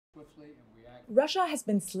Russia has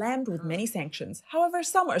been slammed with many sanctions, however,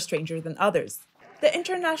 some are stranger than others. The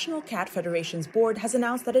International Cat Federation's board has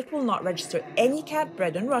announced that it will not register any cat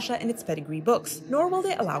bred in Russia in its pedigree books, nor will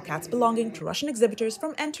they allow cats belonging to Russian exhibitors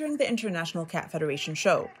from entering the International Cat Federation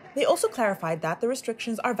show. They also clarified that the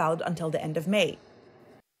restrictions are valid until the end of May.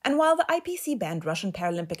 And while the IPC banned Russian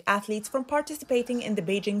Paralympic athletes from participating in the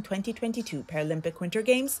Beijing 2022 Paralympic Winter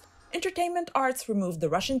Games, Entertainment Arts removed the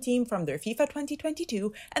Russian team from their FIFA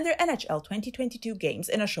 2022 and their NHL 2022 games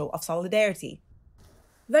in a show of solidarity.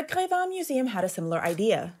 The Grevin Museum had a similar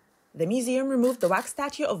idea. The museum removed the wax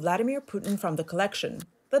statue of Vladimir Putin from the collection.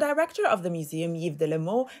 The director of the museum, Yves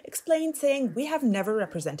Delemot, explained, saying, "We have never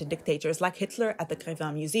represented dictators like Hitler at the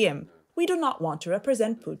Grevin Museum. We do not want to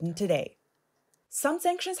represent Putin today." Some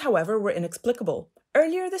sanctions, however, were inexplicable.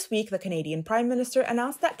 Earlier this week, the Canadian Prime Minister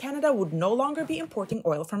announced that Canada would no longer be importing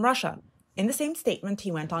oil from Russia. In the same statement,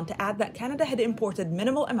 he went on to add that Canada had imported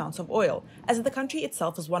minimal amounts of oil, as the country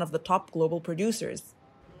itself is one of the top global producers.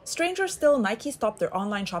 Stranger still, Nike stopped their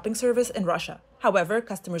online shopping service in Russia. However,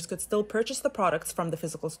 customers could still purchase the products from the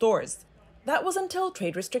physical stores. That was until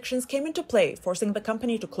trade restrictions came into play, forcing the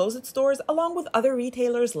company to close its stores along with other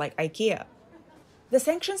retailers like IKEA. The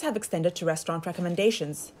sanctions have extended to restaurant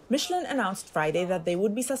recommendations. Michelin announced Friday that they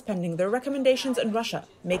would be suspending their recommendations in Russia,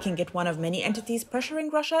 making it one of many entities pressuring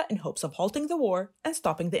Russia in hopes of halting the war and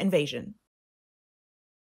stopping the invasion.